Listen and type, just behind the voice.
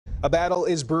A battle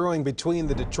is brewing between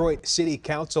the Detroit City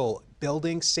Council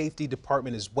Building Safety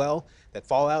Department as well. That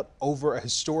fallout over a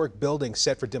historic building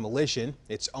set for demolition.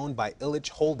 It's owned by Illich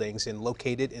Holdings and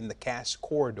located in the Cass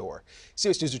Corridor.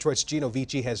 CBS News Detroit's Gino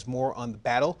Vici has more on the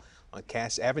battle on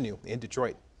Cass Avenue in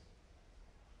Detroit.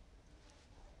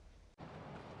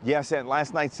 Yes, at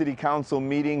last night's City Council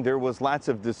meeting, there was lots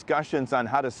of discussions on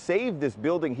how to save this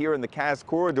building here in the Cass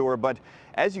Corridor. But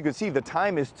as you can see, the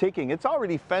time is ticking. It's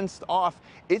already fenced off.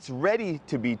 It's ready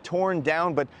to be torn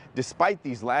down. But despite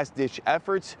these last-ditch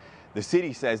efforts, the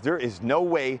city says there is no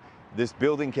way this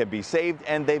building can be saved,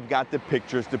 and they've got the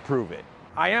pictures to prove it.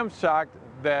 I am shocked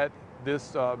that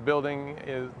this building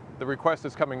the request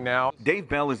is coming now. Dave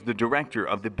Bell is the director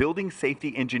of the Building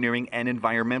Safety Engineering and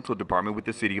Environmental Department with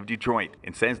the City of Detroit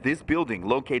and says this building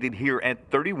located here at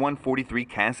 3143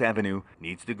 Cass Avenue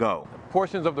needs to go.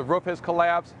 Portions of the roof has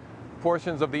collapsed,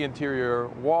 portions of the interior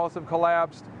walls have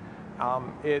collapsed.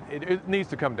 It needs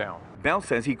to come down. Bell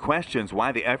says he questions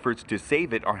why the efforts to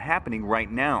save it are happening right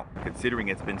now, considering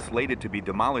it's been slated to be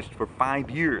demolished for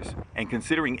 5 years, and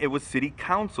considering it was City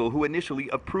Council who initially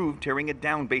approved tearing it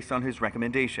down based on his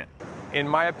recommendation. In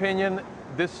my opinion,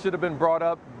 this should have been brought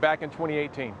up back in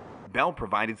 2018. Bell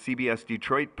provided CBS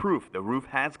Detroit proof the roof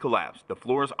has collapsed, the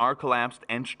floors are collapsed,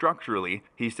 and structurally,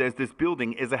 he says this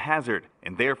building is a hazard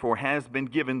and therefore has been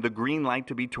given the green light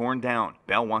to be torn down.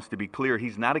 Bell wants to be clear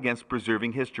he's not against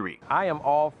preserving history. I am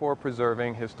all for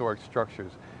preserving historic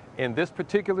structures. In this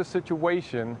particular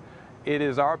situation, it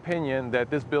is our opinion that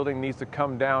this building needs to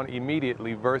come down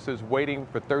immediately versus waiting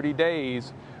for 30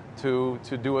 days to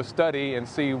do a study and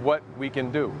see what we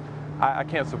can do. I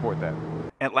can't support that.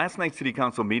 At last night's City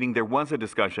Council meeting, there was a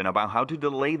discussion about how to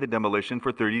delay the demolition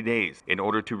for 30 days in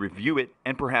order to review it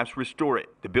and perhaps restore it.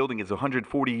 The building is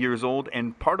 140 years old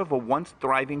and part of a once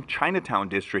thriving Chinatown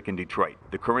district in Detroit.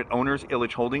 The current owners,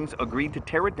 Illich Holdings, agreed to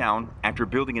tear it down after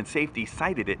Building and Safety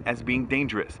cited it as being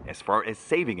dangerous. As far as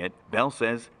saving it, Bell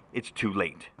says it's too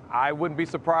late. I wouldn't be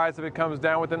surprised if it comes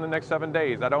down within the next 7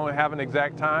 days. I don't have an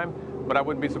exact time, but I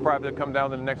wouldn't be surprised if it comes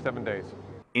down in the next 7 days.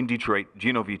 In Detroit,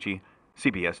 Gino Vici,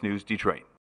 CBS News, Detroit.